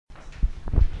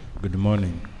Good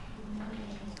morning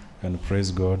and praise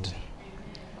God.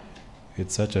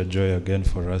 It's such a joy again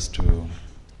for us to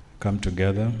come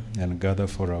together and gather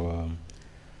for our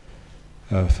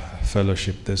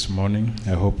fellowship this morning.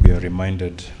 I hope we are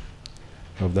reminded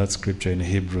of that scripture in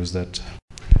Hebrews that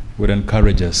would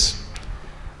encourage us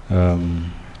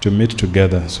to meet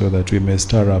together so that we may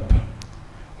stir up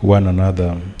one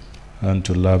another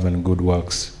unto love and good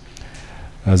works.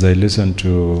 As I listened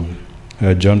to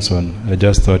Johnson, I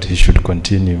just thought he should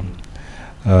continue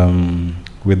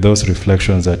with those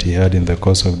reflections that he had in the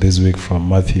course of this week from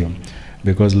Matthew,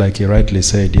 because like he rightly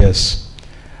said, yes,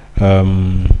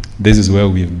 this is where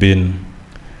we've been.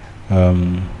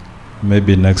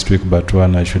 Maybe next week, but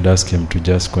one, I should ask him to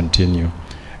just continue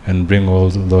and bring all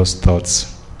those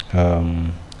thoughts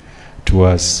to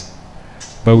us.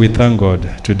 But we thank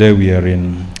God. Today we are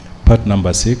in part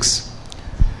number 6.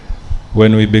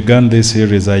 When we began this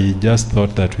series, I just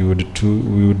thought that we would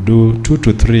do 2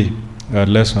 to 3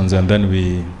 lessons, and then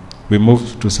we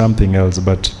moved to something else.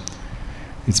 But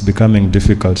it's becoming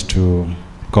difficult to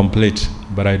complete.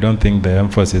 But I don't think the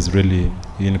emphasis is really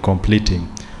in completing.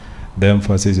 The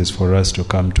emphasis is for us to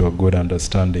come to a good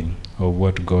understanding of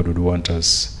what God would want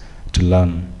us to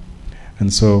learn.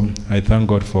 And so I thank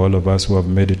God for all of us who have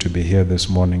made it to be here this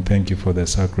morning. Thank you for the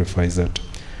sacrifice that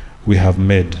we have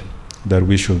made, that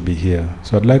we should be here.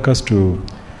 So I'd like us to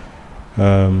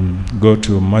go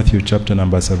to Matthew chapter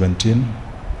number 17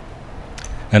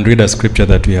 and read a scripture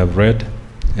that we have read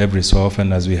every so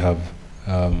often as we have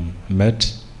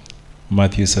met.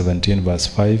 Matthew 17 verse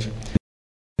 5.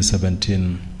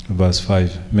 17 verse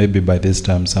 5. Maybe by this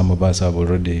time some of us have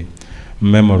already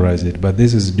memorized it, but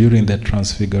this is during the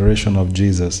transfiguration of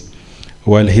Jesus.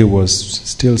 While he was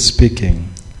still speaking,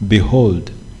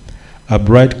 behold, a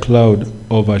bright cloud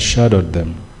overshadowed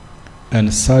them,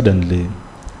 and suddenly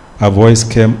a voice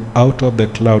came out of the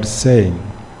cloud saying,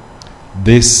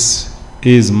 "This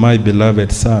is my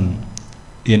beloved Son,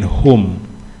 in whom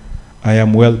I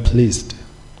am well pleased.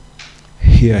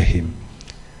 Hear him."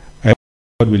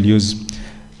 God will use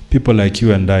people like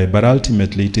you and I, but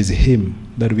ultimately it is him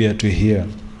that we are to hear.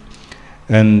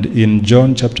 And in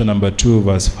John chapter number 2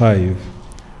 verse 5,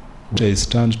 they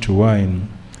turned to wine.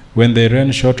 When they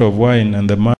ran short of wine, and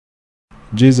the man,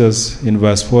 Jesus in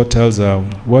verse 4 tells her,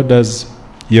 "What does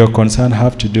your concern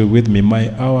have to do with me?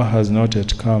 My hour has not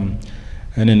yet come."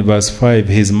 And in verse 5,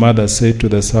 his mother said to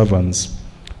the servants,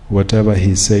 "Whatever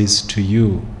he says to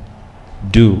you,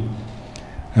 do."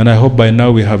 And I hope by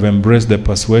now we have embraced the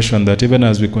persuasion that even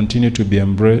as we continue to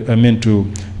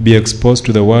be exposed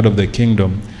to the word of the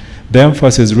kingdom, the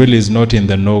emphasis really is not in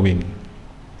the knowing.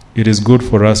 It is good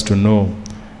for us to know,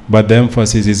 but the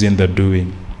emphasis is in the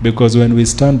doing. Because when we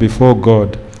stand before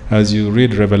God, as you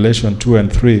read Revelation 2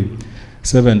 and 3,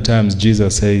 7 times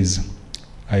Jesus says,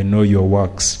 "I know your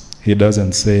works." He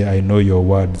doesn't say, "I know your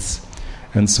words."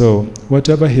 And so,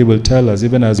 whatever he will tell us,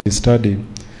 even as we study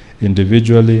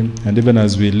individually, and even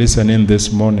as we listen in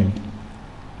this morning,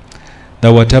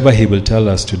 that whatever he will tell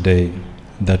us today,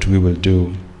 that we will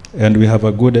do. And we have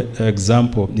a good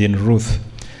example in Ruth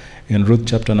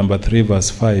chapter number 3 verse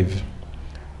 5.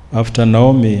 After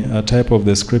Naomi, a type of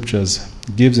the scriptures,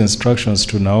 gives instructions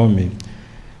to Naomi,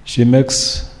 she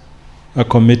makes a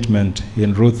commitment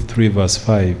in Ruth 3 verse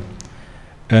 5.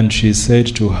 And she said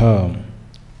to her,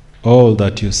 "All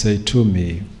that you say to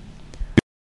me."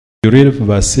 You read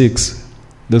verse 6,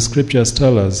 the scriptures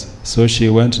tell us, "So she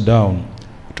went down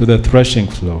to the threshing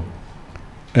floor,"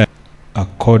 and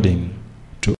according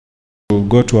to, we'll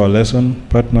go to our lesson,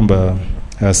 part number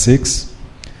 6,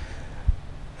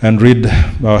 and read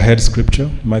our head scripture,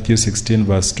 Matthew 16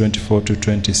 verse 24 to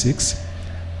 26.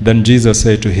 Then Jesus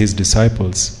said to his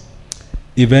disciples,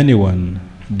 "If anyone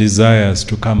desires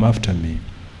to come after me,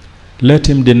 let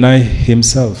him deny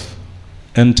himself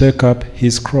and take up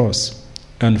his cross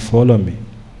and follow me.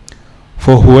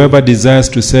 For whoever desires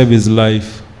to save his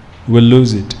life will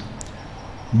lose it.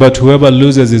 But whoever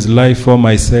loses his life for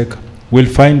my sake will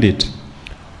find it.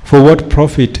 For what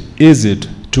profit is it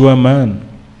to a man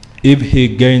if he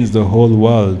gains the whole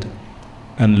world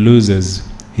and loses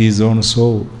his own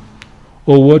soul?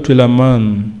 Or what will a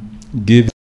man give?"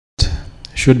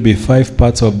 Should be 5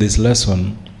 parts of this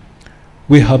lesson.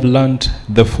 We have learnt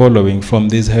the following from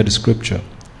this head scripture.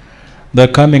 The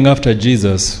coming after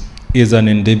Jesus is an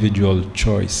individual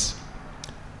choice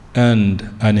and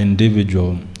an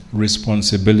individual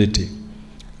responsibility.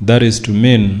 That is to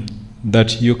mean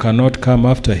that you cannot come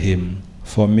after him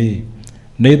for me,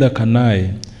 neither can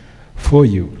I for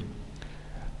you.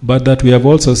 But that we have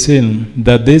also seen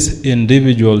that this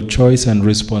individual choice and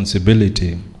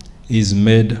responsibility is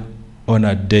made on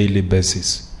a daily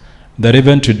basis. that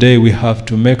even today we have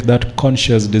to make that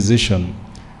conscious decision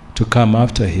to come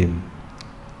after him.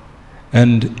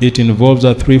 And it involves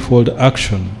a threefold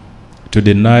action: to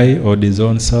deny or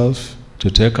disown self, to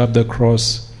take up the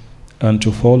cross, and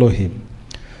to follow him.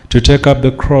 To take up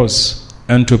the cross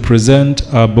and to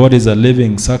present our bodies a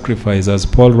living sacrifice, as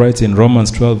Paul writes in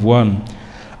Romans 12:1,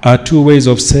 are two ways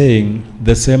of saying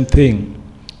the same thing.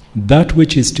 That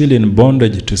which is still in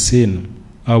bondage to sin,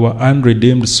 our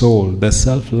unredeemed soul, the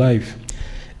self-life,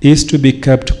 is to be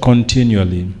kept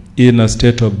continually in a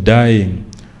state of dying,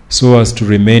 so as to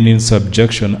remain in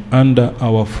subjection under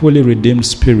our fully redeemed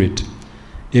spirit,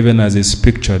 even as is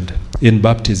pictured in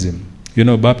baptism. You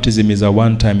know, baptism is a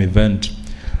one-time event,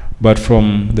 but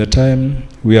from the time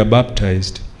we are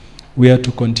baptized, we are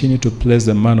to continue to place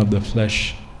the man of the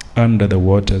flesh under the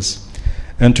waters.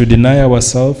 And to deny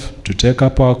ourselves, to take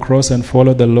up our cross and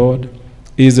follow the Lord,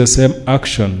 is the same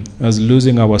action as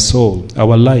losing our soul,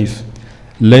 our life,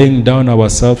 laying down our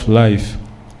self-life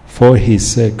for his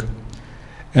sake.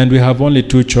 And we have only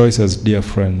two choices, dear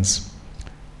friends: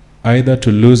 either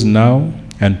to lose now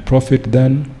and profit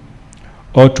then,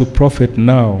 or to profit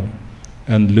now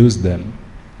and lose then.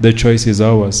 The choice is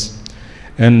ours.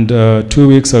 And 2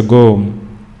 weeks ago,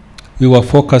 we were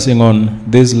focusing on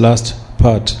this last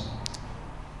part,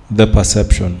 the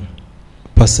perception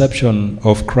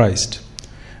of Christ.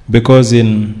 Because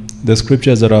in the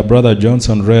scriptures that our brother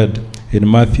Johnson read in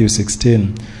Matthew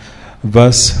 16,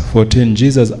 verse 14,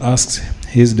 Jesus asks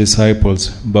his disciples,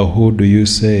 "But who do you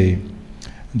say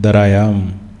that I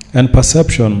am?" And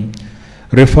perception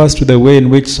refers to the way in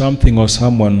which something or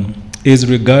someone is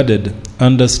regarded,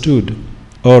 understood,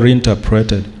 or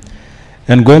interpreted.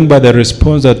 And going by the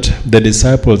response that the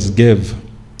disciples gave,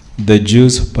 the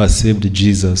Jews perceived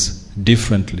Jesus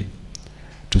differently.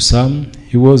 To some,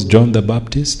 he was John the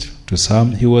Baptist. To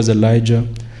some, he was Elijah.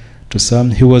 To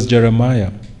some, he was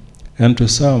Jeremiah. And to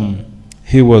some,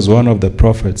 he was one of the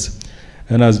prophets.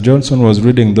 And as Johnson was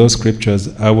reading those scriptures,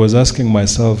 I was asking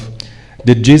myself,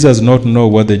 did Jesus not know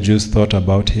what the Jews thought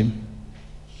about him?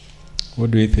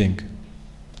 What do you think?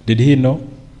 Did he know?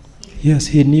 Yes,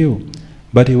 he knew.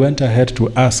 But he went ahead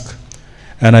to ask.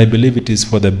 And I believe it is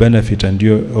for the benefit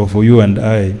of you and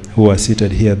I who are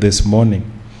seated here this morning.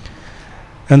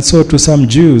 And so to some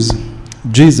Jews,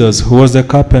 Jesus, who was the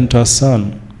carpenter's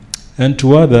son, and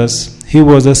to others, he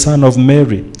was the son of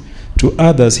Mary. To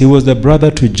others, he was the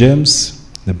brother to James,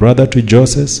 the brother to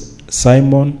Joseph,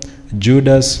 Simon,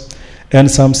 Judas, and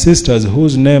some sisters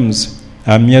whose names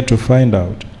I'm yet to find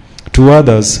out. To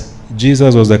others,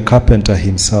 Jesus was the carpenter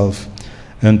himself.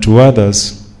 And to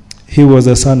others, he was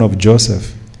the son of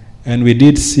Joseph. And we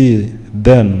did see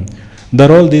then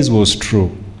that all this was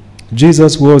true.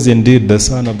 Jesus was indeed the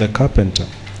son of the carpenter.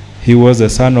 He was the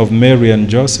son of Mary and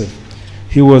Joseph.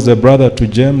 He was the brother to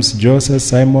James, Joseph,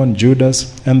 Simon,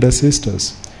 Judas, and the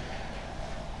sisters.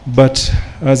 But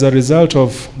as a result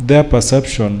of their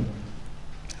perception,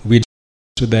 we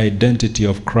to the identity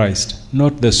of Christ,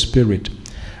 not the Spirit.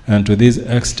 And to this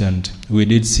extent, we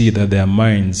did see that their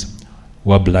minds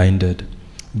were blinded.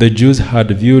 The Jews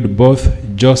had viewed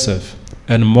both Joseph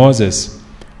and Moses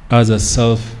as a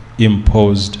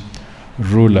self-imposed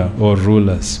ruler or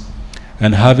rulers.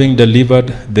 And having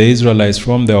delivered the Israelites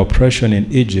from their oppression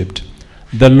in Egypt,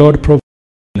 the Lord provided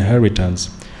inheritance.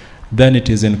 Then it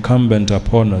is incumbent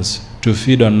upon us to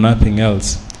feed on nothing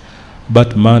else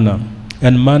but manna.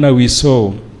 And manna, we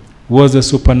saw, was the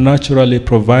supernaturally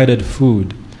provided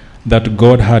food that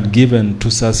God had given to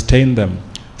sustain them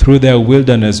through their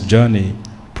wilderness journey,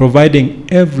 providing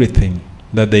everything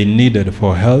that they needed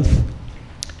for health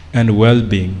and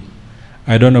well-being.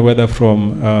 I don't know whether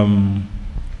from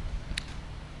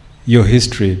your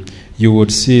history you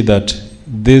would see that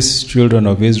these children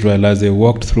of Israel, as they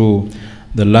walked through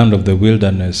the land of the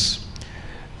wilderness,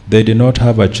 they did not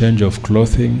have a change of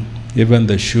clothing, even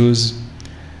the shoes.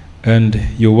 And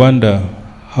you wonder,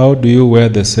 how do you wear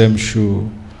the same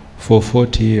shoe for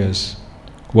 40 years?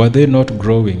 Were they not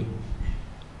growing?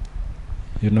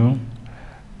 You know?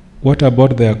 What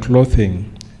about their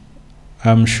clothing?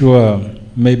 I'm sure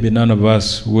maybe none of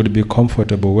us would be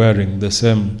comfortable wearing the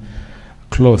same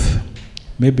cloth,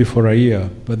 maybe for a year,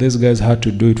 but these guys had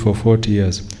to do it for 40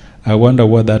 years. I wonder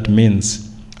what that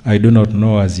means. I do not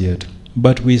know as yet.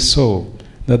 But we saw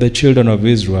that the children of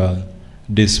Israel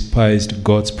despised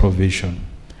God's provision.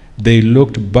 They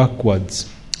looked backwards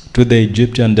to the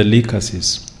Egyptian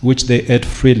delicacies, which they ate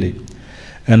freely.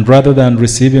 And rather than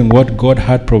receiving what God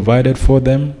had provided for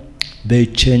them, they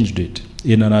changed it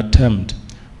in an attempt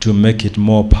to make it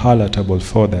more palatable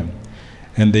for them.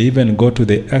 And they even go to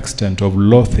the extent of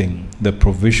loathing the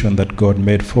provision that God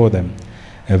made for them.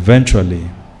 Eventually,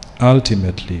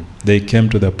 ultimately they came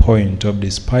to the point of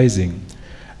despising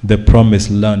the promised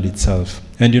land itself.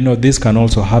 And this can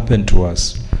also happen to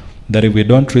us, that if we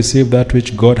don't receive that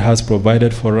which God has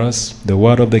provided for us, the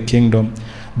word of the kingdom,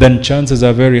 then chances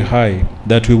are very high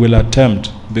that we will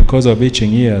attempt, because of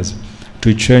itching ears,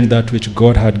 to change that which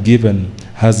God has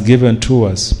given to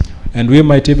us. And we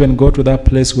might even go to that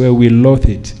place where we loathe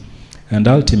it. And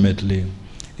ultimately,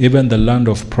 even the land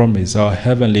of promise, our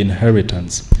heavenly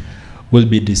inheritance, will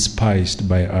be despised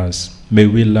by us. May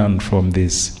we learn from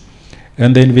this.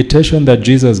 And the invitation that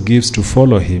Jesus gives to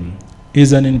follow him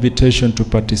is an invitation to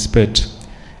participate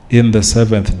in the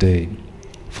seventh day.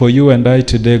 For you and I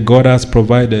today, God has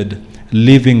provided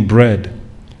living bread.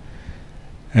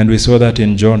 And we saw that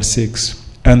in John 6.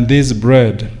 And this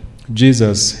bread,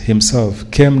 Jesus himself,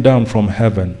 came down from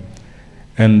heaven.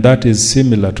 And that is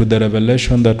similar to the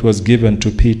revelation that was given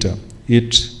to Peter.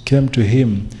 It came to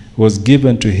him, was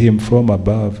given to him from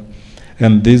above.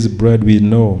 And this bread we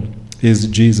know is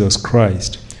Jesus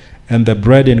Christ. And the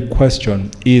bread in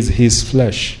question is his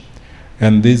flesh.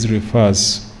 And this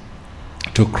refers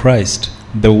to Christ,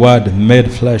 the Word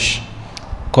made flesh.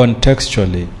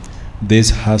 Contextually,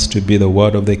 this has to be the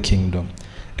word of the kingdom.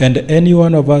 And any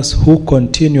one of us who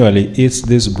continually eats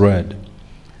this bread,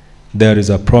 there is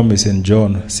a promise in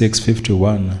John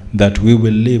 6:51 that we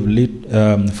will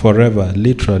live forever,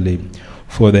 literally,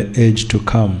 for the age to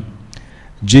come.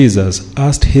 Jesus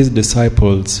asked his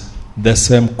disciples the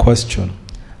same question.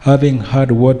 Having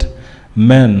heard what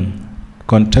men,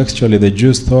 contextually the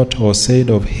Jews thought or said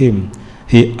of him,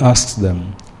 he asks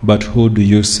them, "But who do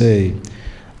you say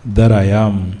that I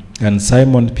am?" And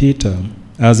Simon Peter,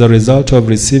 as a result of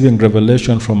receiving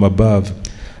revelation from above,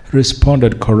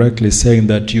 responded correctly, saying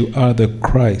that you are the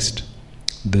Christ,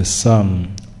 the Son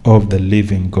of the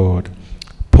living God.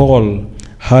 Paul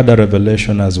had a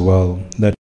revelation as well,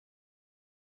 that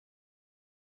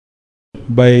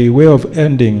by way of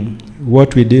ending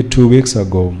what we did 2 weeks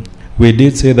ago, we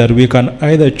did say that we can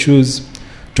either choose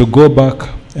to go back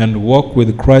and walk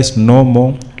with Christ no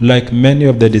more, like many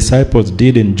of the disciples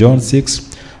did in John 6,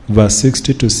 verse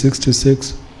 60 to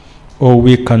 66, or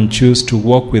we can choose to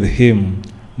walk with him,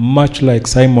 much like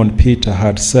Simon Peter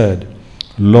had said,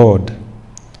 "Lord,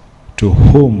 to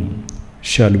whom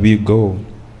shall we go?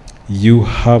 You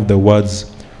have the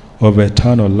words of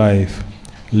eternal life,"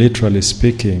 literally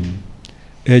speaking,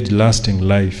 age-lasting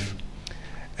life.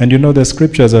 And the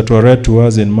scriptures that were read to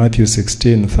us in Matthew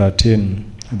 16:13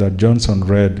 that Johnson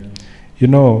read,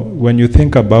 when you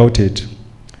think about it,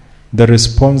 the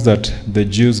response that the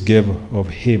Jews gave of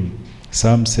him,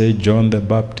 some say John the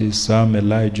Baptist, some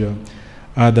Elijah,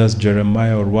 others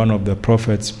Jeremiah or one of the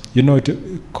prophets, it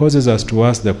causes us to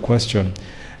ask the question,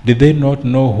 did they not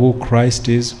know who Christ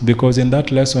is? Because in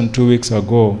that lesson 2 weeks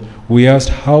ago, we asked,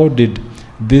 how did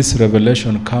this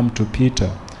revelation come to Peter?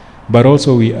 But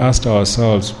also we asked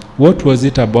ourselves, what was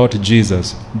it about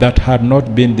Jesus that had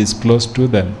not been disclosed to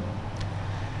them?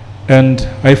 And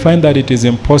I find that it is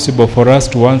impossible for us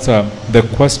to answer the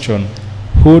question,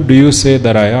 who do you say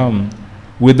that I am,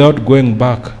 without going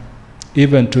back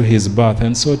even to his birth.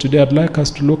 And so today I'd like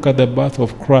us to look at the birth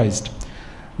of Christ,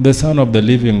 the Son of the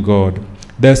living God.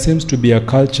 There seems to be a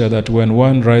culture that when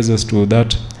one rises to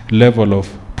that level of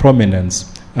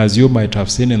prominence, as you might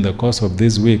have seen in the course of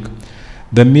this week,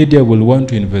 the media will want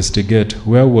to investigate,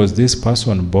 where was this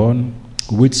person born?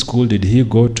 Which school did he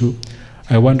go to?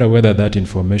 I wonder whether that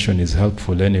information is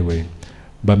helpful anyway.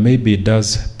 But maybe it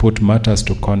does put matters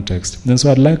to context. And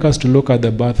so I'd like us to look at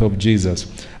the birth of Jesus.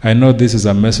 I know this is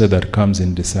a message that comes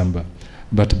in December,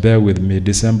 but bear with me,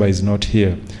 December is not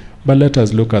here. But let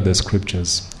us look at the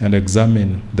scriptures and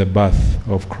examine the birth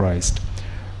of Christ.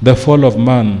 The fall of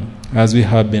man, as we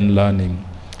have been learning,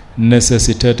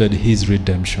 necessitated his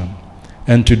redemption.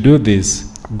 And to do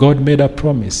this, God made a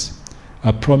promise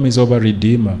of a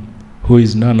Redeemer, who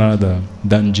is none other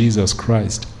than Jesus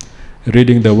Christ.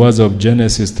 Reading the words of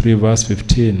Genesis 3 verse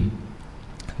 15,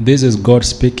 this is God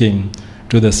speaking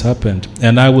to the serpent,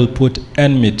 "And I will put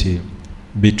enmity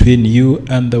between you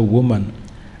and the woman,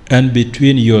 and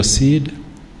between your seed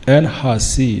and her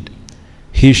seed.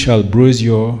 He shall bruise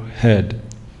your head,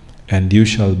 and you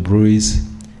shall bruise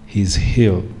his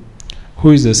heel."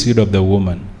 Who is the seed of the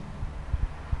woman?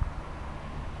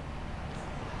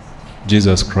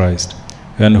 Jesus Christ.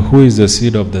 And who is the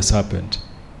seed of the serpent?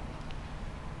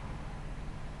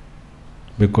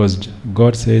 Because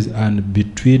God says, "And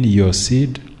between your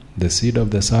seed," the seed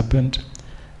of the serpent,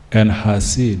 "and her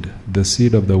seed," the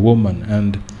seed of the woman.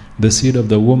 And the seed of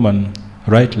the woman,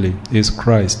 rightly, is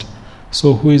Christ.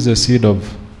 So who is the seed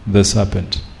of the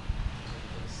serpent?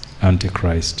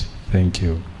 Antichrist. Thank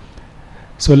you.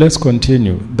 So let's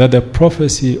continue. That the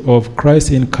prophecy of Christ's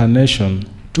incarnation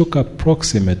took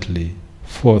approximately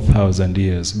 4,000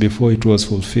 years before it was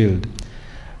fulfilled.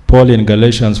 Paul in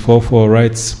Galatians 4:4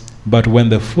 writes, "But when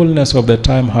the fullness of the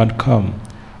time had come,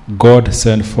 God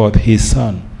sent forth his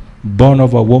Son, born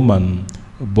of a woman,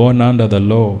 born under the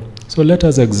law." So let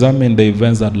us examine the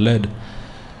events that led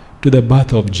to the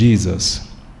birth of Jesus,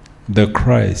 the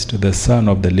Christ, the Son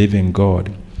of the living God.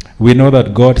 We know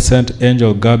that God sent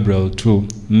angel Gabriel to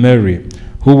Mary,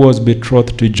 who was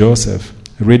betrothed to Joseph.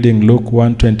 Reading Luke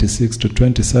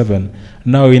 1:26-27.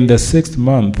 Now in the 6th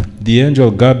month, the angel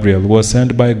Gabriel was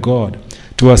sent by God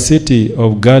to a city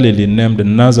of Galilee named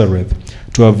Nazareth,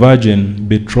 to a virgin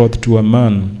betrothed to a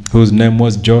man whose name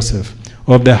was Joseph,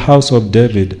 of the house of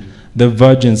David. The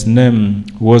virgin's name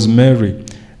was Mary.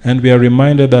 And we are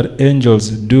reminded that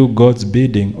angels do God's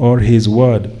bidding or his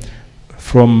word.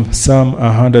 From Psalm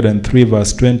 103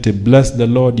 verse 20, "Bless the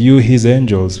Lord, you his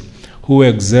angels, who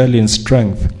excel in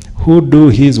strength, who do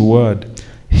his word,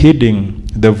 heeding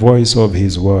the voice of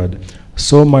his word."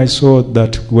 So much so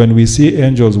that when we see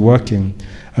angels working,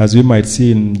 as we might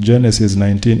see in Genesis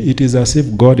 19, it is as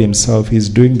if God himself is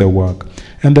doing the work.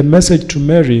 And the message to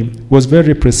Mary was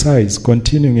very precise,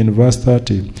 continuing in verse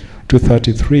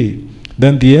 30-33.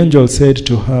 "Then the angel said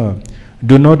to her,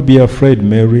 'Do not be afraid,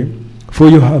 Mary, for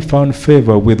you have found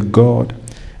favor with God.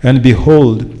 And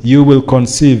behold, you will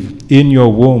conceive in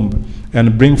your womb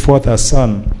and bring forth a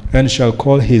son, and shall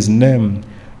call his name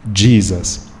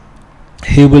Jesus.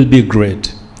 He will be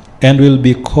great, and will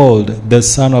be called the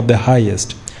Son of the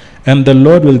Highest. And the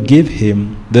Lord will give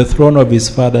him the throne of his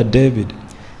father David,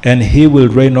 and he will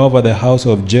reign over the house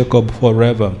of Jacob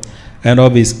forever, and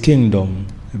of his kingdom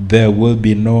there will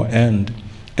be no end.'"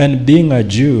 And being a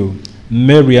Jew,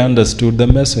 Mary understood the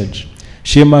message.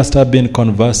 She must have been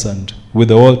conversant with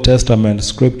the Old Testament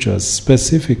scriptures,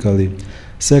 specifically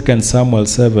 2 Samuel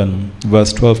 7,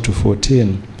 verse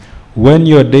 12-14. "When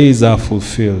your days are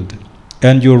fulfilled,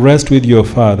 and you rest with your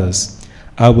fathers,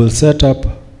 I will set up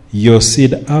your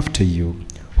seed after you,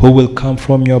 who will come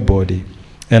from your body,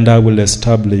 and I will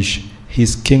establish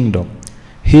his kingdom.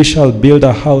 He shall build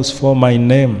a house for my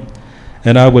name,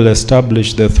 and I will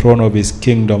establish the throne of his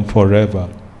kingdom forever.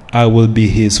 I will be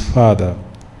his father,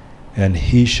 and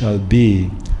he shall be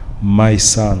my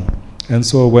son." And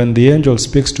so when the angel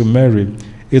speaks to Mary,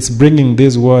 it's bringing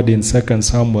this word in 2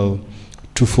 Samuel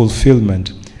to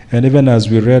fulfillment. And even as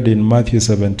we read in Matthew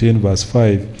 17 verse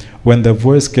 5, when the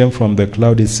voice came from the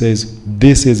cloud, it says,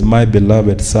 "This is my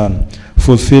beloved son,"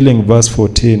 fulfilling verse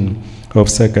 14 of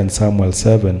 2 Samuel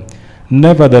 7.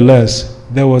 Nevertheless,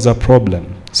 there was a problem,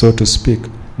 so to speak.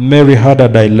 Mary had a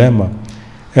dilemma.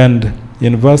 And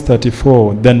in verse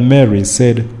 34, "Then Mary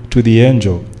said to the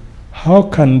angel, 'How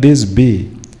can this be,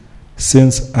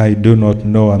 since I do not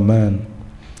know a man?'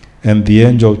 And the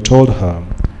angel told her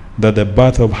that the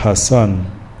birth of her son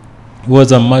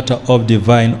was a matter of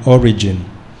divine origin.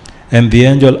 And the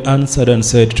angel answered and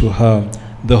said to her,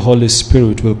 'The Holy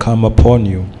Spirit will come upon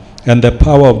you, and the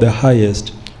power of the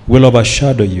highest will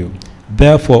overshadow you.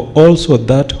 Therefore also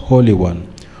that Holy One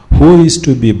who is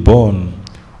to be born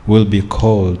will be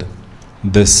called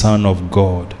the Son of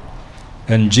God.'"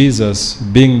 And Jesus,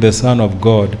 being the Son of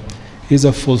God, is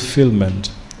a fulfillment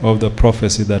of the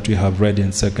prophecy that we have read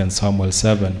in 2 Samuel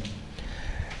 7.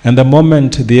 And the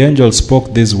moment the angel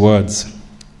spoke these words,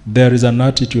 there is an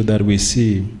attitude that we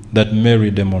see that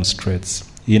Mary demonstrates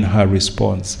in her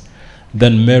response.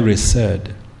 "Then Mary said,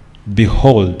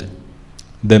 'Behold,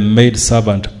 the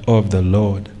maidservant of the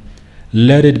Lord.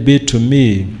 Let it be to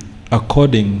me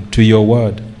according to your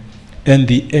word.' And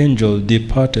the angel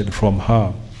departed from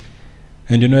her."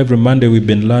 And you know, every Monday we've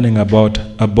been learning about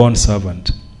a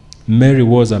bondservant. Mary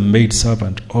was a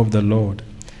maidservant of the Lord.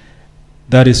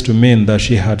 That is to mean that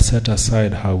she had set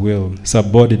aside her will,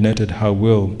 subordinated her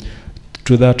will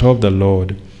to that of the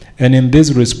Lord. And in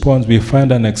this response, we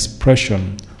find an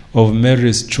expression of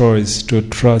Mary's choice to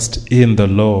trust in the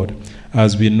Lord,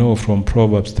 as we know from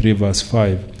Proverbs 3 verse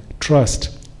 5. "Trust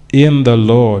in the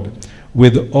Lord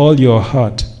with all your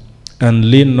heart, and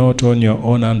lean not on your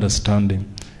own understanding."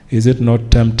 Is it not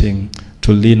tempting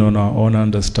to lean on our own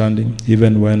understanding,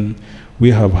 even when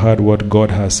we have heard what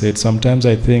God has said? Sometimes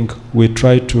I think we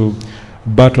try to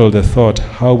battle the thought,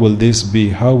 how will this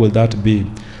be? How will that be?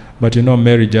 But you know,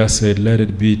 Mary just said, "Let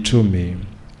it be to me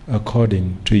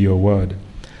according to your word."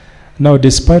 Now,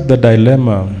 despite the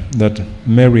dilemma that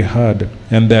Mary had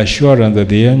and the assurance that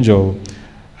the angel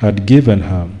had given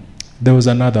her, there was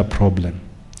another problem.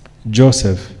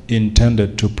 Joseph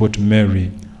intended to put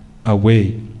Mary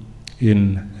away.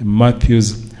 In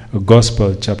Matthew's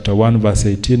Gospel, chapter 1, verse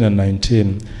 18 and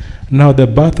 19, Now the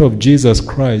birth of Jesus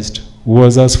Christ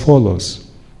was as follows.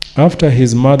 After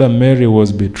his mother Mary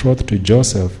was betrothed to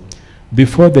Joseph,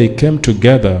 before they came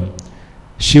together,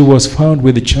 she was found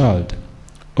with child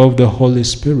of the Holy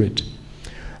Spirit.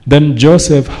 Then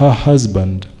Joseph, her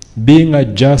husband, being a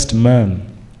just man,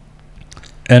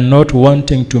 and not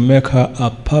wanting to make her a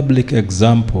public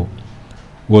example,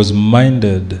 was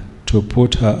minded to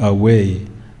put her away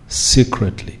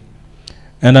secretly.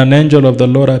 And an angel of the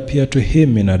Lord appeared to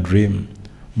him in a dream.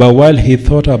 But while he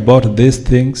thought about these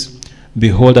things,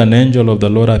 behold, an angel of the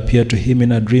Lord appeared to him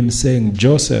in a dream, saying,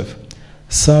 Joseph,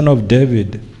 son of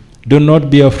David, do not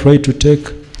be afraid to take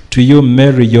to you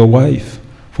Mary your wife,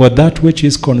 for that which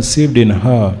is conceived in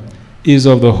her is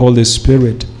of the Holy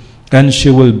Spirit, and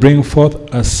she will bring forth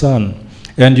a son,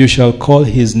 and you shall call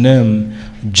his name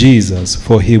Jesus,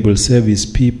 for he will save his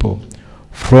people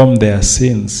from their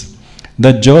sins.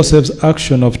 That Joseph's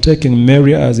action of taking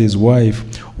Mary as his wife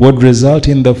would result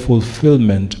in the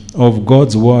fulfillment of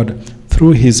God's word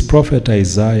through his prophet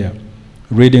Isaiah.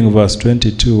 Reading verse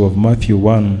 22 of Matthew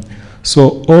 1.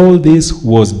 So all this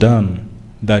was done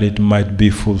that it might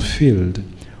be fulfilled,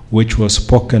 which was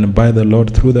spoken by the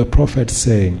Lord through the prophet,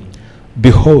 saying,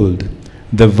 Behold,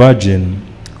 the virgin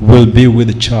will be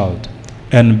with child,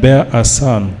 and bear a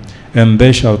son, and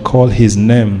they shall call his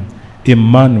name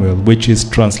Emmanuel, which is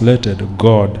translated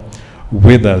God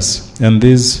with us. And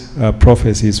this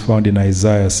prophecy is found in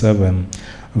Isaiah 7,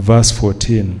 verse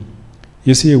 14.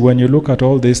 You see, when you look at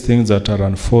all these things that are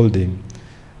unfolding,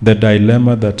 the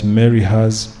dilemma that Mary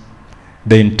has,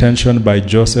 the intention by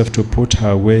Joseph to put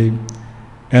her away,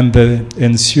 and the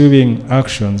ensuing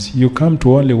actions, you come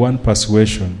to only one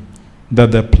persuasion,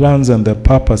 that the plans and the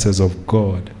purposes of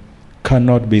God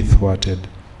cannot be thwarted.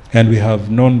 And we have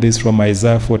known this from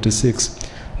Isaiah 46,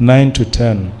 9 to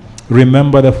 10.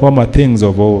 Remember the former things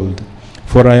of old,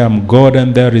 for I am God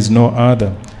and there is no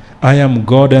other. I am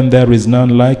God and there is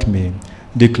none like me,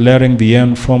 declaring the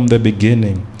end from the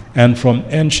beginning, and from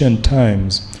ancient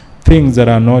times, things that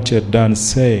are not yet done,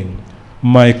 saying,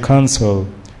 My counsel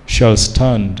shall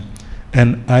stand,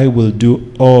 and I will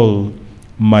do all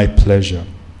my pleasure.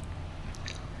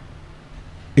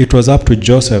 It was up to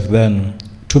Joseph then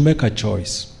to make a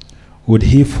choice. Would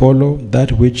he follow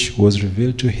that which was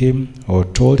revealed to him or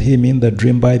told him in the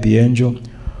dream by the angel,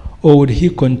 or would he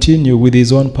continue with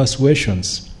his own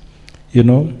persuasions?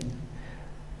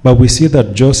 But we see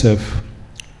that Joseph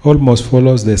almost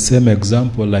follows the same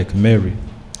example like Mary.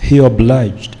 He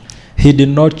obliged. He did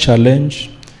not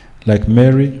challenge like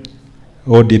Mary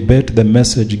or debate the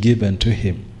message given to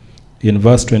him. In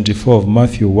verse 24 of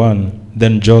Matthew 1,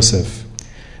 then Joseph,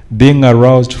 being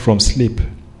aroused from sleep,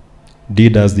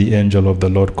 did as the angel of the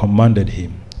Lord commanded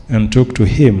him, and took to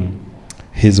him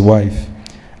his wife,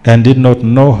 and did not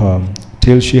know her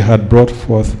till she had brought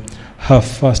forth her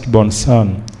firstborn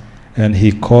son, and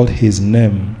he called his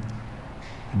name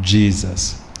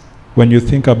Jesus. When you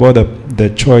think about the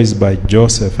choice by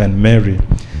Joseph and Mary,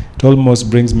 it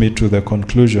almost brings me to the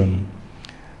conclusion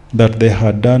that they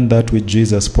had done that which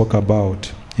Jesus spoke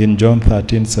about in John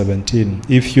 13:17.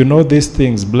 If you know these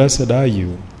things, blessed are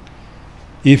you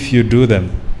if you do them.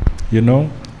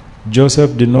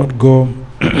 Joseph did not go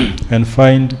and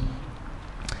find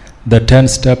the 10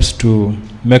 steps to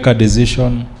make a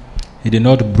decision. He did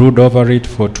not brood over it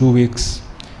for 2 weeks.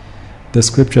 The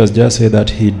scriptures just say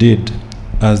that he did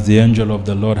as the angel of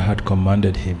the Lord had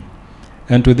commanded him.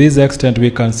 And to this extent, we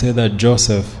can say that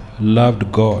Joseph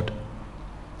loved God.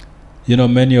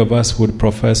 Many of us would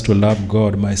profess to love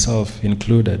God, myself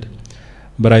included.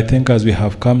 But I think as we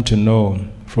have come to know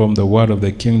from the word of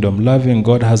the kingdom, loving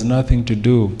God has nothing to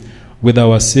do with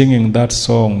our singing that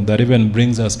song that even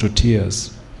brings us to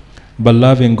tears. But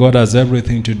loving God has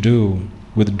everything to do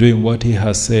with doing what he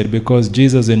has said, because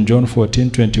Jesus in John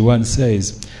 14:21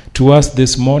 says to us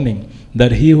this morning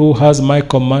that he who has my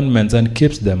commandments and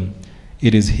keeps them,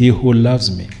 it is he who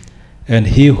loves me. And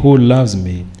he who loves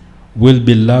me will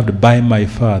be loved by my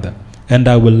Father, and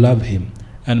I will love him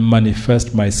and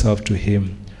manifest myself to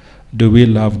him. Do we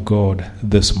love God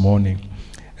this morning?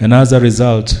 And as a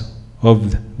result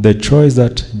of the choice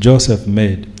that Joseph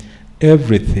made,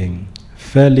 everything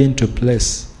fell into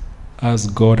place as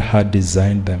God had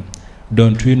designed them.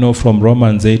 Don't we know from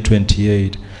Romans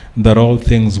 8:28 that all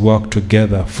things work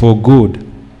together for good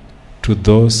to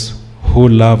those who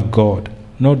love God?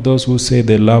 Not those who say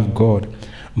they love God,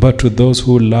 but to those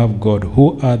who love God,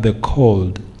 who are the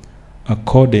called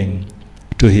according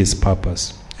to his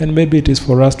purpose. And maybe it is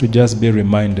for us to just be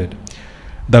reminded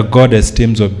that God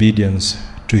esteems obedience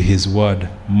to his word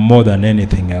more than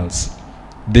anything else.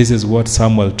 This is what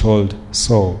Samuel told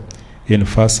Saul in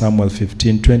 1 Samuel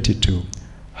 15:22.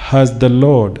 Has the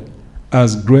Lord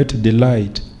as great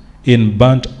delight in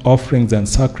burnt offerings and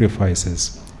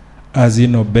sacrifices as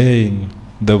in obeying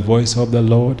the voice of the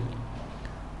Lord?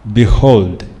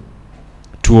 Behold,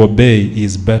 to obey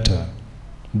is better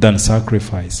than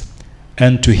sacrifice,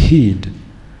 and to heed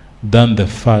than the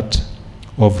fat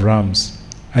of rams.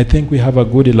 I think we have a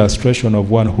good illustration of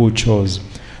one who chose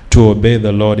to obey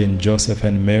the Lord in Joseph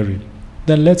and Mary.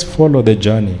 Then let's follow the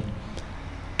journey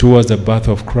towards the birth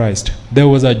of Christ. There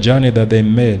was a journey that they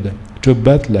made to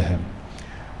Bethlehem.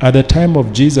 At the time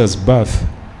of Jesus' birth,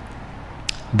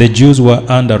 the Jews were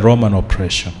under Roman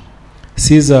oppression.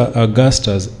 Caesar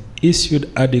Augustus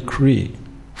issued a decree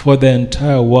for the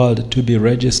entire world to be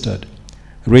registered.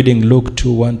 Reading Luke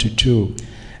 2:1-2,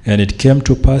 and it came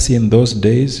to pass in those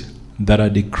days that a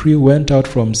decree went out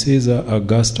from Caesar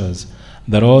Augustus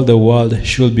that all the world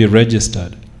should be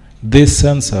registered. This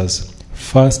census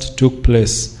first took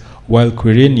place while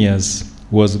Quirinius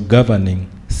was governing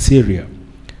Syria.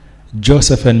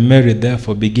 Joseph and Mary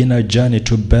therefore begin a journey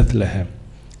to Bethlehem.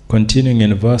 Continuing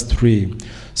in verse 3,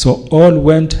 so all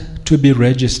went to be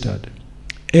registered,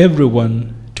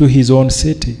 everyone to his own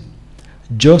city.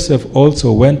 Joseph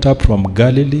also went up from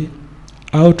Galilee,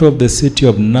 out of the city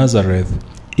of Nazareth,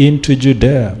 into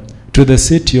Judea, to the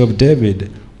city of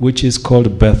David, which is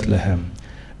called Bethlehem,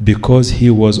 because he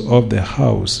was of the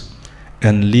house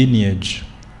and lineage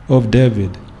of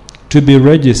David, to be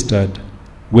registered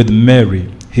with Mary,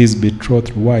 his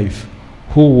betrothed wife,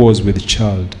 who was with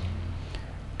child.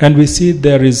 And we see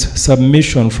there is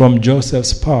submission from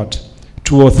Joseph's part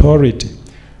to authority,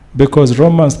 because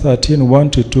Romans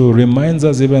 13:1-2 reminds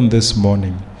us even this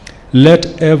morning,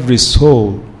 let every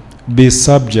soul be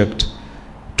subject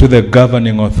to the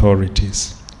governing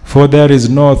authorities. For there is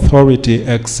no authority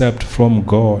except from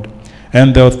God,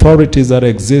 and the authorities that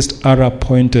exist are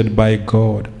appointed by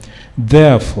God.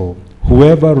 Therefore,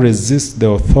 whoever resists the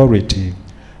authority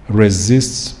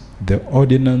resists the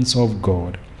ordinance of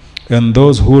God, and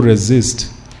those who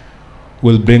resist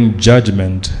will bring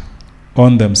judgment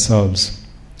on themselves.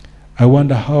 I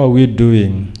wonder, how are we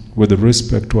doing with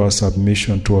respect to our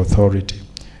submission to authority?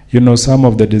 You know, some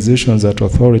of the decisions that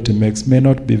authority makes may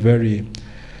not be very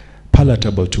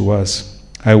palatable to us.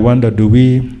 I wonder, do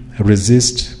we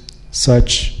resist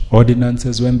such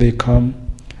ordinances when they come?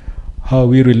 How are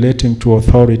we relating to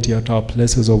authority at our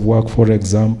places of work, for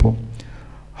example?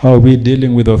 How are we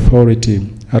dealing with authority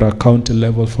at our county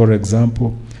level, for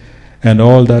example? And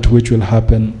all that which will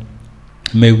happen,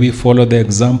 may we follow the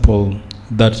example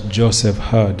that Joseph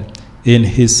had in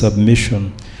his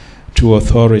submission to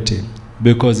authority,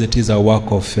 because it is a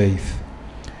work of faith.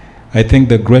 I think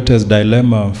the greatest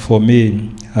dilemma for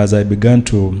me as I began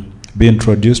to be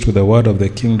introduced to the word of the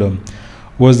kingdom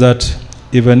was that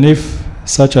even if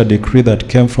such a decree that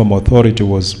came from authority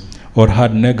was or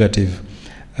had negative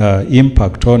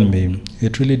impact on me,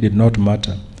 it really did not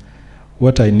matter.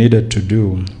 What I needed to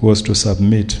do was to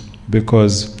submit,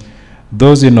 because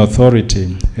those in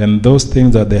authority and those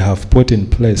things that they have put in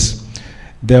place,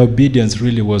 their obedience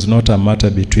really was not a matter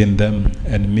between them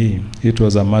and me. It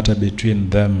was a matter between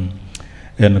them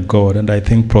and God. And I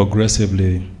think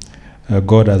progressively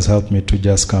God has helped me to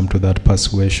just come to that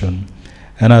persuasion.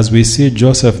 And as we see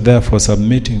Joseph therefore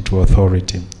submitting to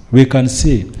authority, we can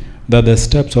see that the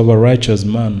steps of a righteous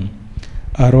man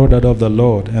are ordered of the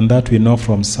Lord, and that we know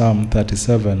from Psalm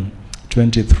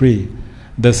 37:23.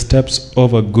 The steps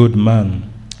of a good man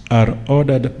are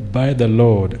ordered by the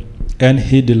Lord, and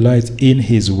he delights in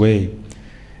his way.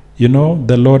 You know,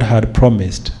 the Lord had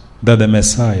promised that the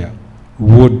Messiah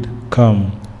would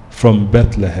come from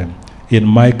Bethlehem in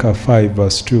Micah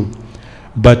 5:2.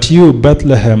 But you,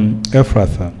 Bethlehem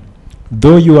Ephrathah,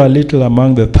 though you are little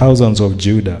among the thousands of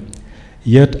Judah,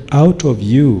 yet out of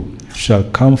you shall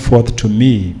come forth to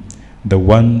me the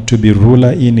one to be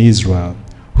ruler in Israel,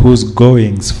 whose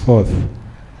goings forth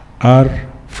are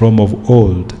from of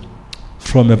old,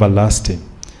 from everlasting.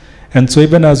 And so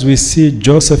even as we see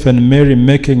Joseph and Mary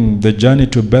making the journey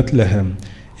to Bethlehem,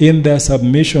 in their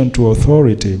submission to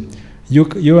authority,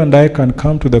 you and I can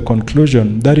come to the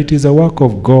conclusion that it is a work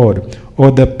of God,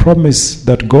 or the promise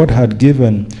that God had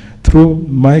given through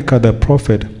Micah the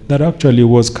prophet, that actually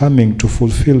was coming to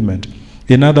fulfillment.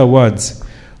 In other words,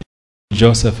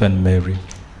 Joseph and Mary.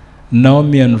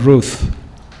 Naomi and Ruth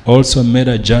also made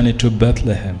a journey to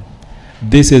Bethlehem.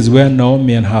 This is where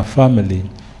Naomi and her family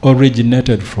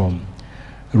originated from.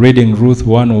 Reading Ruth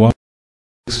 1:1,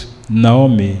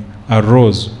 Naomi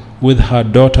arose with her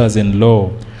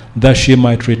daughters-in-law that she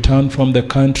might return from the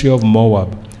country of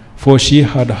Moab, for she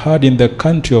had heard in the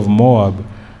country of Moab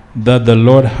that the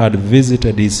Lord had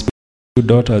visited his two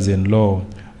daughters-in-law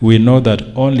we know that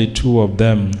only two of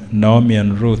them, Naomi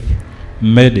and Ruth,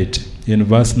 made it. In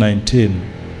verse 19,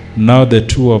 now the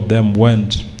two of them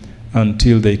went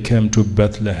until they came to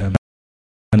Bethlehem.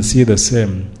 And see the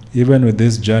same, even with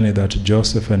this journey that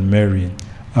Joseph and Mary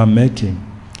are making.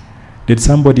 Did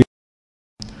somebody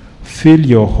fill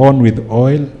your horn with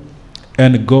oil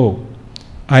and go?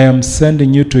 I am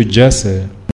sending you to Jesse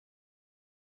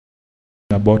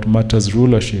about matters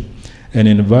rulership. And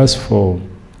in verse 4,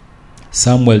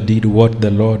 Samuel did what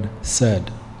the Lord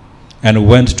said and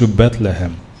went to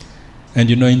Bethlehem. And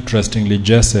you know, interestingly,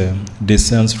 Jesse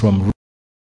descends from Ruth.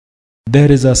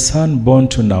 There is a son born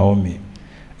to Naomi,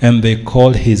 and they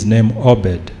call his name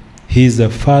Obed. He is the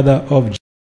father of Jesus.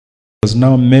 It was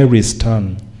now Mary's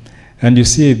turn. And you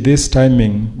see, this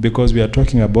timing, because we are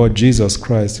talking about Jesus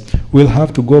Christ, we'll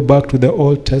have to go back to the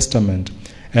Old Testament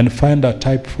and find a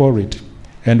type for it.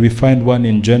 And we find one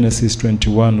in Genesis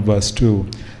 21, verse 2,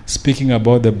 speaking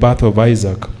about the birth of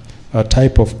Isaac, a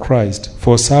type of Christ.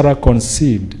 For Sarah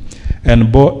conceived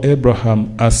and bore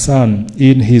Abraham a son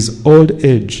in his old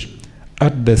age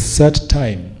at the set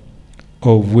time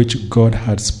of which God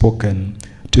had spoken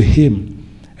to him.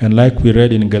 And like we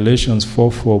read in Galatians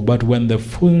 4:4, but when the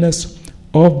fullness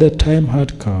of the time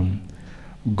had come,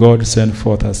 God sent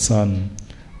forth a son,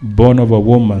 born of a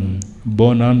woman,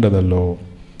 born under the law.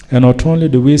 And not only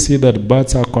do we see that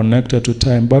births are connected to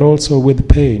time, but also with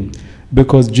pain.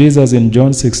 Because Jesus in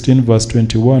John 16 verse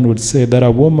 21 would say that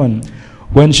a woman,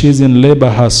 when she is in labor,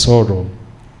 has sorrow,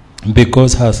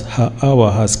 because her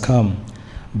hour has come.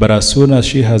 But as soon as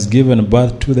she has given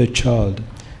birth to the child,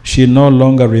 she no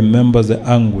longer remembers the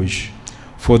anguish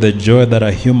for the joy that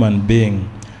a human being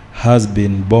has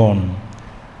been born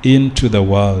into the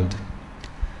world.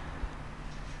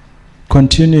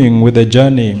 Continuing with the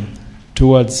journey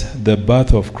towards the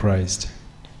birth of Christ,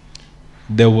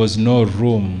 there was no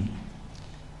room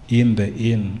in the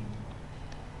inn.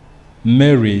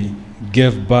 Mary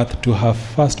gave birth to her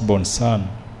firstborn son,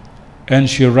 and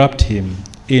she wrapped him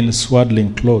in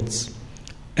swaddling clothes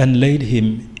and laid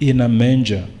him in a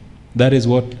manger. That is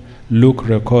what Luke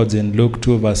records in Luke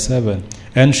 2 verse 7.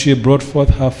 And she brought forth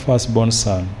her firstborn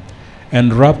son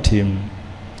and wrapped him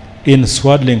in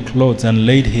swaddling clothes and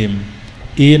laid him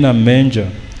in a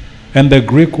manger. And the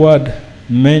Greek word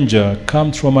manger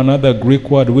comes from another Greek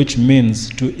word which means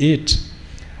to eat.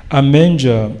 A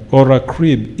manger or a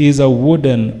crib is a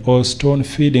wooden or stone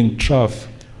feeding trough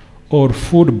or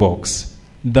food box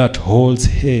that holds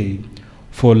hay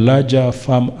for larger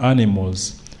farm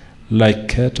animals like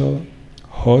cattle,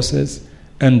 horses,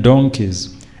 and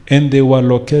donkeys, and they were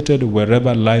located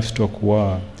wherever livestock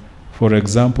were. For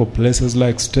example, places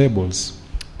like stables,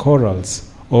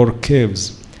 corrals, or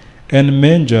caves. And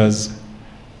mangers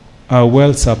are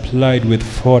well supplied with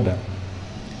fodder.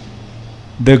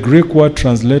 The Greek word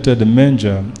translated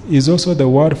manger is also the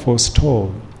word for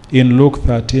stall. In Luke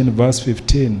 13 verse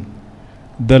 15,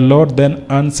 the Lord then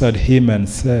answered him and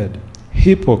said,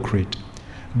 Hypocrite,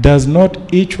 does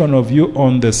not each one of you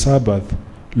on the Sabbath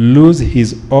loose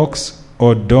his ox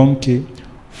or donkey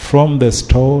from the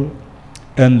stall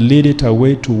and lead it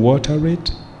away to water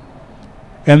it?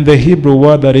 And the Hebrew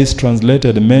word that is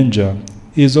translated manger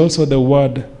is also the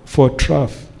word for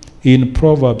trough in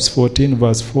Proverbs 14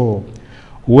 verse 4.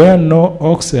 Where no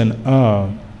oxen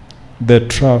are, the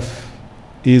trough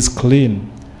is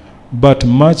clean, but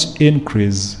much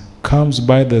increase comes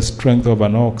by the strength of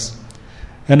an ox.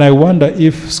 And I wonder,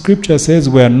 if Scripture says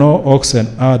where no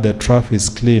oxen are, the trough is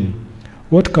clean,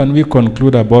 what can we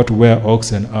conclude about where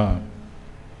oxen are?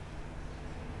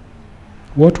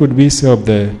 What would we say of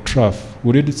the trough?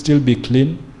 Would it still be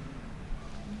clean?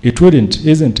 It wouldn't,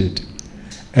 isn't it?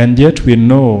 And yet we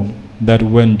know that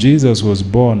when Jesus was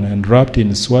born and wrapped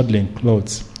in swaddling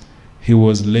clothes, he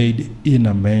was laid in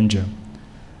a manger.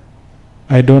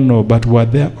 I don't know, but were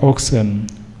there oxen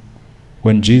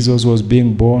when Jesus was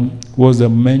being born? Was the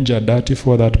manger dirty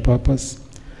for that purpose?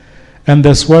 And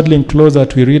the swaddling clothes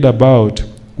that we read about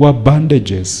were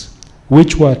bandages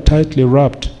which were tightly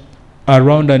wrapped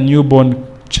around a newborn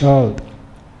child.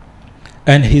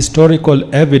 And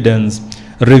historical evidence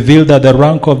revealed that the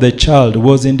rank of the child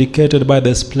was indicated by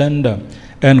the splendor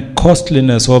and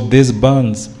costliness of these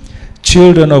bands.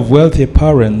 Children of wealthy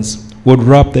parents would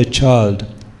wrap the child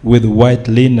with white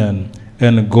linen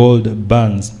and gold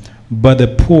bands, but the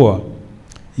poor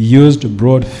used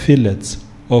broad fillets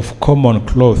of common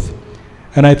cloth.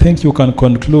 And I think you can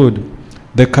conclude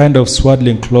the kind of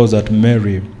swaddling clothes that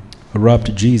Mary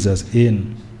wrapped Jesus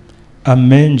in. A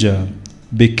manger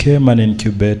became an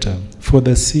incubator for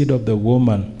the seed of the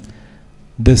woman,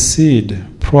 the seed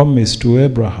promised to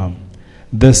Abraham,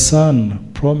 the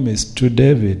son promised to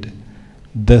David,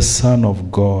 the Son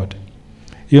of God.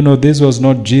 You know, this was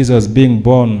not Jesus being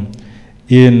born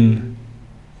in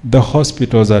the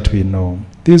hospitals that we know.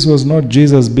 This was not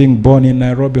Jesus being born in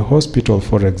Nairobi Hospital,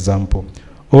 for example,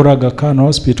 or Aga Khan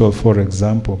Hospital, for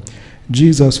example.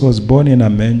 Jesus was born in a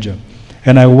manger.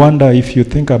 And I wonder, if you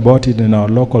think about it in our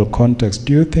local context,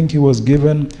 do you think he was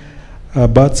given a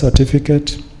birth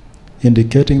certificate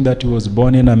indicating that he was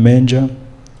born in a manger?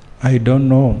 I don't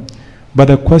know. But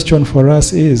the question for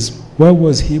us is, why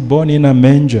was he born in a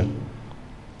manger?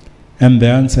 And the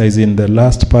answer is in the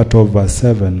last part of verse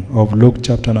 7 of Luke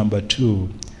chapter number 2.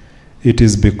 It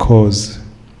is because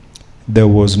there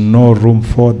was no room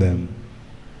for them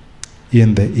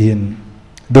in the inn.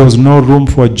 There was no room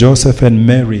for Joseph and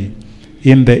Mary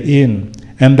in the inn.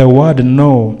 And the word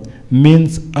no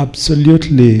means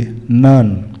absolutely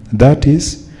none. That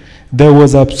is, there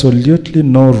was absolutely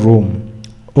no room.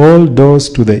 All doors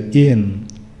to the inn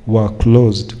were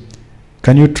closed.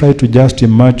 Can you try to just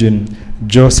imagine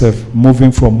Joseph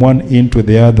moving from one inn to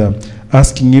the other,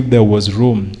 asking if there was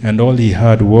room, and all he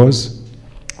heard was,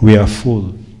 "We are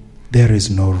full. There is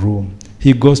no room."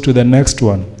 He goes to the next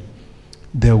one.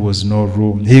 There was no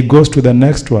room. He goes to the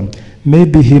next one.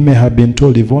 Maybe he may have been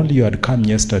told, "If only you had come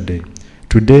yesterday.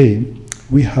 Today,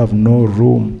 we have no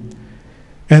room."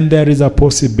 And there is a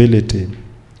possibility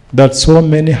that so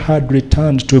many had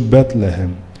returned to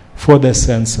Bethlehem for the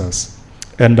census.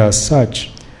 And as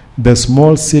such, the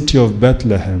small city of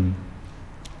Bethlehem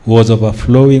was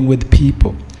overflowing with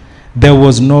people. There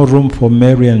was no room for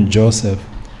Mary and Joseph,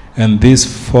 and this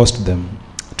forced them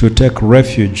to take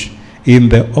refuge in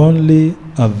the only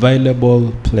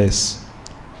available place,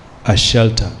 a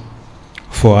shelter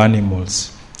for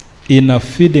animals. In a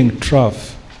feeding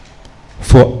trough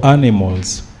for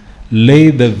animals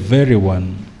lay the very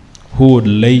one who would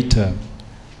later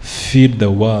feed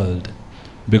the world,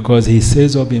 because he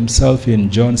says of himself in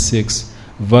John 6,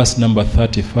 verse number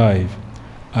 35,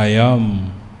 "I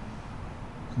am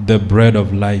the bread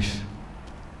of life."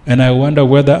 And I wonder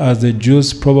whether, as the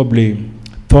Jews probably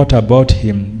thought about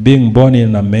him being born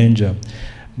in a manger,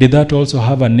 did that also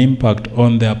have an impact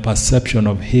on their perception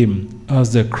of him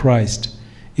as the Christ?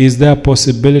 Is there a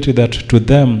possibility that to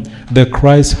them the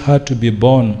Christ had to be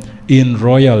born in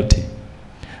royalty?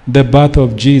 The birth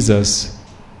of Jesus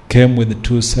came with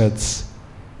two sets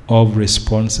of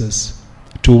responses.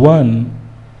 To one,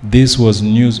 this was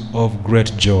news of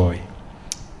great joy.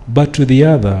 But to the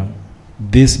other,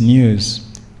 this news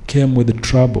came with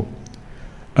trouble.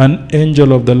 An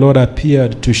angel of the Lord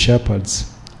appeared to shepherds,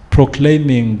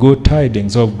 proclaiming good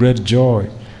tidings of great joy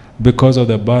because of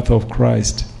the birth of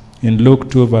Christ. In Luke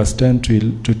 2, verse 10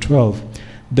 to 12,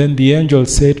 "Then the angel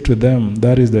said to them,"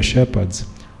 that is the shepherds,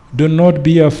 "Do not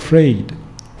be afraid,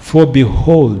 for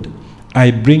behold,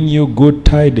 I bring you good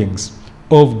tidings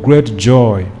of great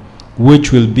joy,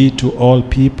 which will be to all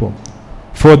people.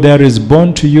 For there is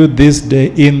born to you this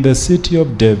day in the city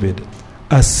of David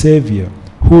a Savior,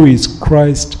 who is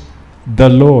Christ the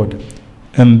Lord.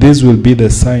 And this will be the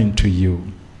sign to you.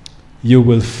 You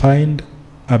will find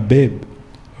a babe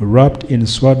wrapped in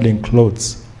swaddling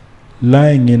clothes,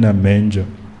 lying in a manger."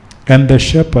 And the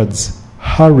shepherds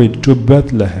hurried to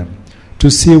Bethlehem to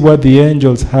see what the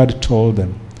angels had told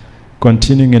them.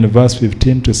 Continuing in verse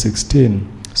 15 to 16,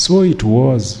 "So it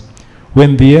was,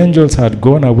 when the angels had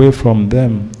gone away from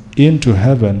them into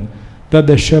heaven, that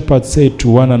the shepherds said to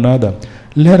one another,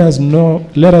 let us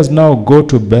now go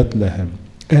to Bethlehem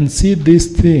and see this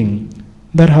thing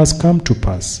that has come to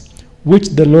pass,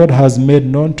 which the Lord has made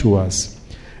known to us."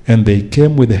 And they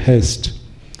came with haste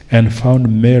and found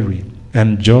Mary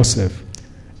and Joseph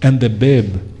and the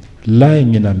babe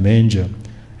lying in a manger.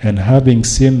 And having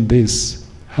seen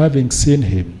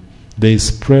him, they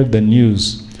spread the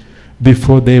news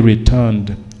before they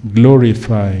returned,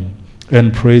 glorifying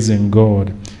and praising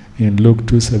God. In Luke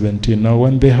 2:17, "Now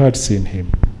when they had seen him,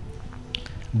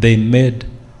 they made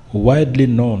widely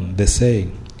known the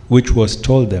saying which was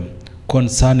told them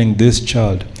concerning this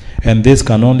child." And this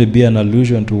can only be an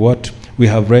allusion to what we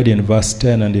have read in verse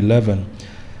 10 and 11,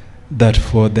 that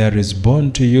 "For there is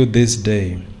born to you this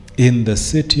day in the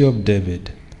city of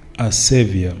David a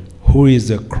Savior, who is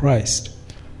the Christ,"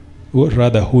 or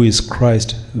rather, who is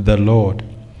Christ the Lord.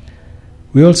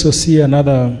 We also see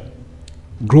another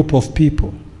group of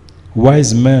people,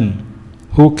 wise men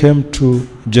who came to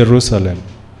Jerusalem.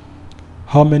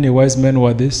 How many wise men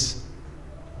were this?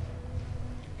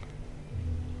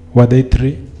 Were they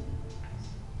 3?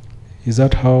 Is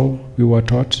that how we were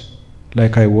taught?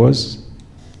 Like I was?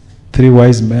 3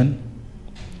 wise men?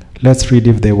 Let's read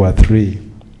if they were 3.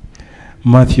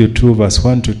 Matthew 2, verse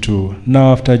 1 to 2.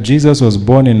 "Now after Jesus was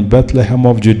born in Bethlehem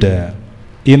of Judea,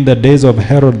 in the days of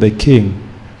Herod the king,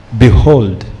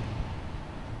 behold,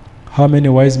 how many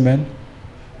wise men?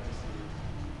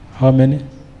 How many?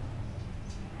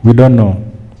 We don't know.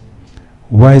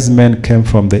 Wise men came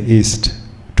from the east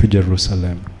to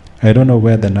Jerusalem. I don't know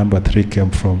where the number 3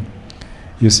 came from.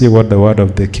 You see what the word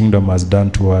of the kingdom has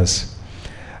done to us.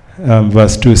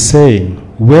 Verse 2 saying,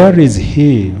 where is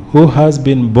he who has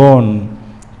been born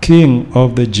King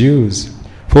of the Jews?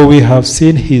 For we have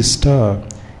seen his star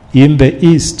in the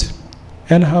east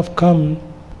and have come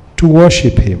to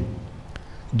worship him.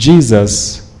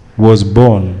 Jesus was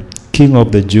born King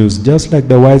of the Jews, just like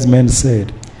the wise men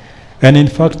said. And in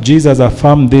fact, Jesus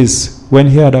affirmed this when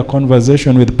he had a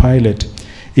conversation with Pilate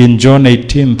in John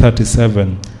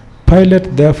 18:37.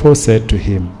 Pilate therefore said to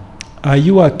him, are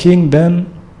you a king then?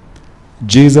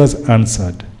 Jesus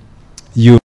answered,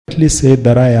 you rightly said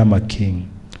that I am a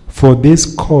king. For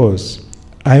this cause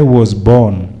I was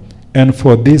born, and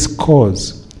for this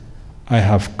cause I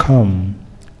have come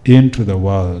into the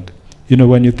world. You know,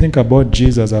 when you think about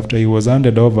Jesus after he was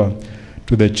handed over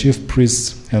to the chief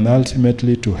priests and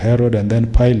ultimately to Herod and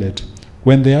then Pilate,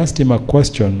 when they asked him a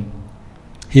question,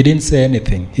 he didn't say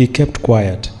anything. He kept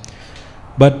quiet.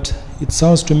 But it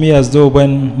sounds to me as though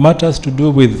when matters to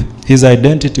do with his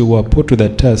identity were put to the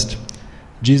test,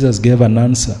 Jesus gave an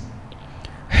answer.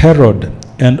 Herod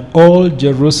and all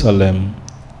Jerusalem,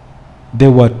 they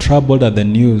were troubled at the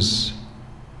news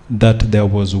that there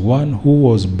was one who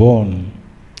was born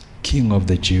King of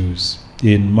the Jews.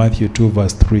 In Matthew 2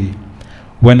 verse 3.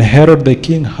 When Herod the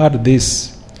king heard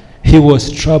this, he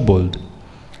was troubled,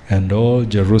 and all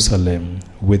Jerusalem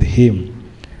with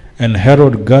him. And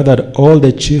Herod gathered all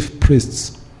the chief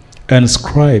priests and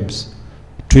scribes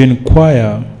to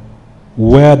inquire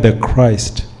where the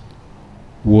Christ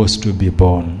was to be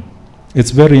born.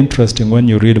 It's very interesting when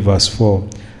you read verse 4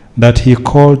 that he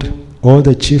called all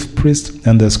the chief priests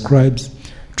and the scribes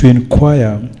to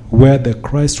inquire where the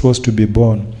Christ was to be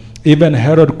born. Even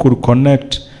Herod could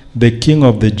connect the King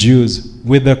of the Jews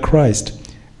with the Christ,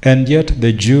 and yet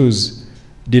the Jews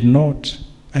did not.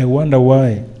 I wonder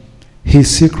why. He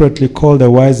secretly called the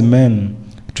wise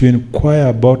men to inquire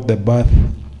about the birth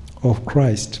of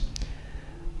Christ.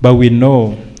 But we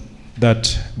know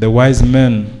that the wise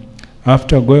men,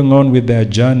 after going on with their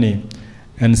journey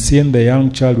and seeing the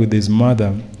young child with his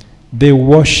mother, they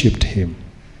worshipped him.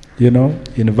 You know,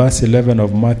 in verse 11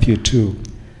 of Matthew 2.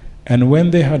 And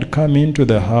when they had come into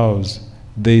the house,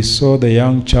 they saw the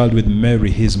young child with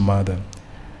Mary, his mother,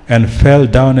 and fell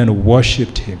down and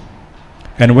worshipped him.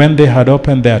 And when they had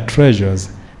opened their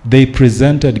treasures, they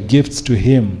presented gifts to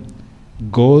him,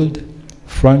 gold,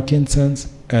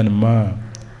 frankincense, and myrrh.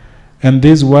 And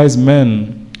these wise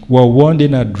men were warned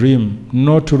in a dream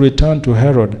not to return to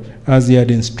Herod as he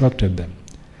had instructed them.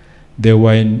 They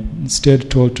were instead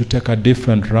told to take a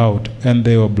different route, and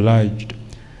they obliged.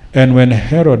 And when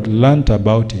Herod learnt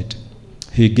about it,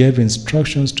 he gave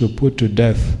instructions to put to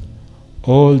death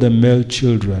all the male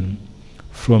children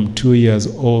from 2 years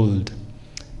old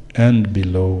and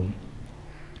below.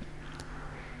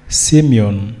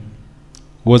 Simeon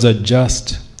was a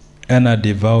just and a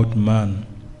devout man,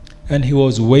 and he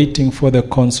was waiting for the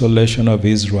consolation of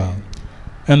Israel,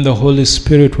 and the Holy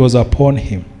Spirit was upon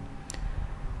him.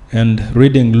 And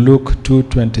reading Luke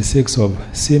 2:26 of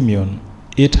Simeon,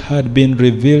 it had been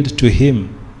revealed to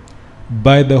him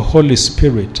by the Holy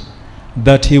Spirit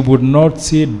that he would not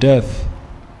see death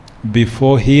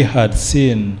before he had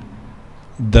seen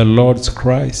the Lord's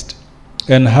Christ.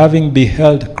 And having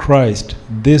beheld Christ,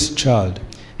 this child,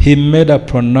 he made a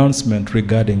pronouncement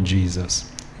regarding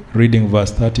Jesus. Reading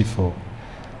verse 34.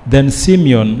 Then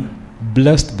Simeon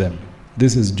blessed them.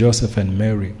 This is Joseph and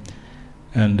Mary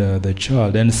and the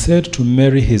child, and said to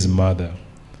Mary his mother,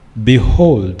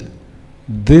 behold,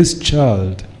 this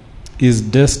child is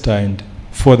destined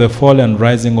for the fall and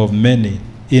rising of many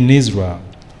in Israel,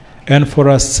 and for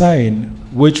a sign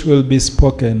which will be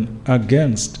spoken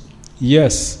against.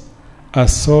 Yes, a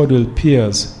sword will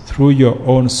pierce through your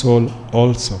own soul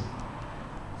also,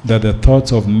 that the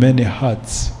thoughts of many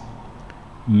hearts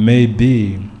may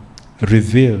be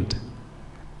revealed.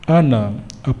 Anna,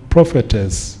 a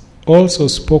prophetess, also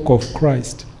spoke of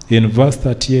Christ in verse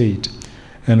 38,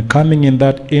 and coming in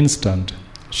that instant,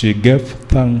 she gave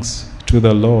thanks to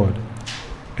the Lord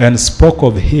and spoke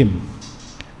of him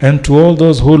and to all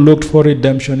those who looked for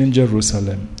redemption in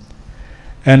Jerusalem.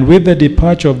 And with the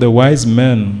departure of the wise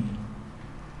men,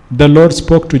 the Lord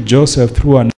spoke to Joseph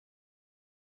through an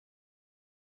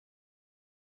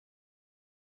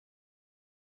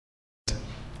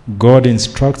God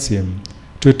instructs him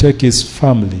to take his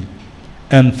family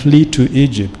and flee to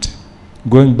Egypt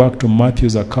going back to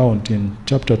Matthew's account in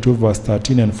chapter 2, verse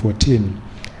 13 and 14.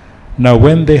 Now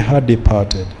when they had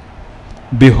departed,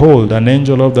 behold, an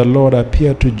angel of the Lord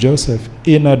appeared to Joseph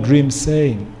in a dream,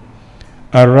 saying,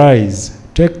 Arise,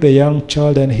 take the young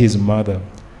child and his mother,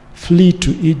 flee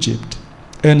to Egypt,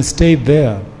 and stay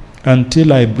there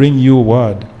until I bring you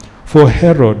word, for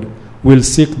Herod will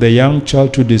seek the young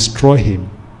child to destroy him.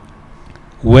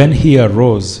 When he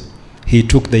arose, he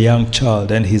took the young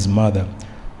child and his mother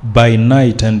by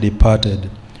night and departed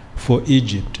for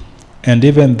Egypt. And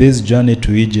even this journey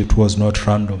to Egypt was not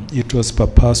random. It was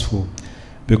purposeful,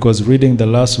 because reading the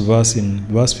last verse in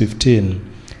verse 15,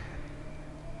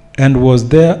 and was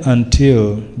there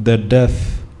until the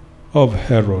death of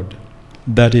Herod,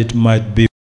 that it might be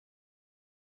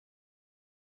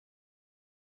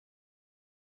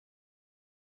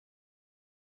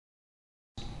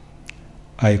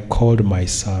I called my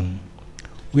son.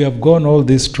 We have gone all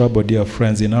this trouble, dear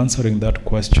friends, in answering that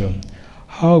question.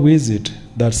 How is it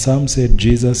that some said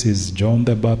Jesus is John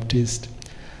the Baptist,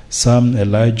 some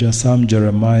Elijah, some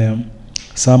Jeremiah,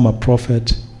 some a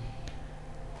prophet?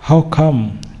 How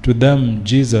come to them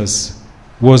Jesus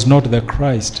was not the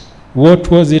Christ?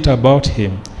 What was it about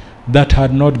him that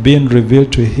had not been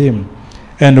revealed to him?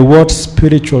 And what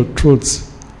spiritual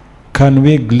truths can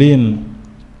we glean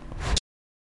from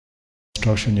the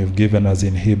instruction you've given us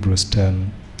in Hebrews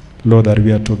 10? Lord, that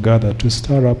we are together to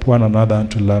stir up one another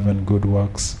unto love and good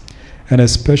works. And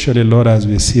especially, Lord, as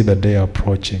we see the day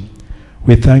approaching,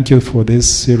 we thank you for this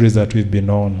series that we've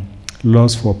been on,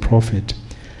 Laws for Profit.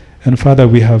 And Father,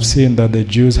 we have seen that the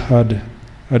Jews had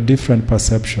a different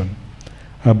perception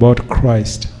about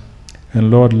Christ. And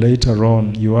Lord, later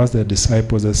on, you asked the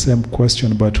disciples the same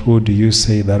question, but who do you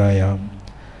say that I am?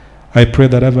 I pray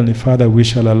that, Heavenly Father, we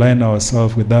shall align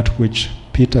ourselves with that which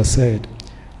Peter said,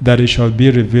 that it shall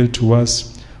be revealed to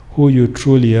us who you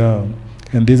truly are.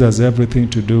 And this has everything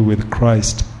to do with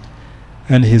Christ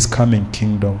and his coming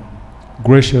kingdom.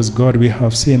 Gracious God, we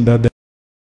have seen that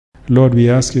Lord, we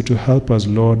ask you to help us,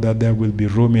 Lord, that there will be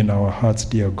room in our hearts,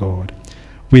 dear God.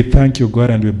 We thank you,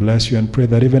 God, and we bless you and pray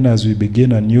that even as we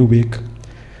begin a new week,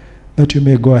 that you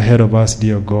may go ahead of us,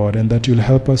 dear God, and that you'll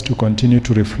help us to continue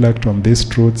to reflect on these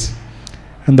truths.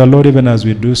 And the Lord, even as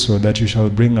we do so, that you shall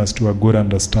bring us to a good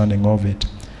understanding of it.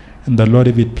 And the Lord,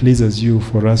 if it pleases you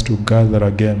for us to gather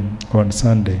again on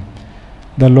Sunday,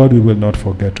 the Lord, we will not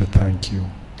forget to thank you.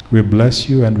 We bless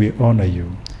you and we honor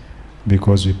you,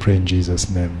 because we pray in Jesus'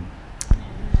 name.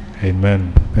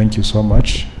 Amen. Thank you so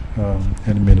much.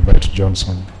 And we invite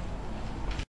Johnson.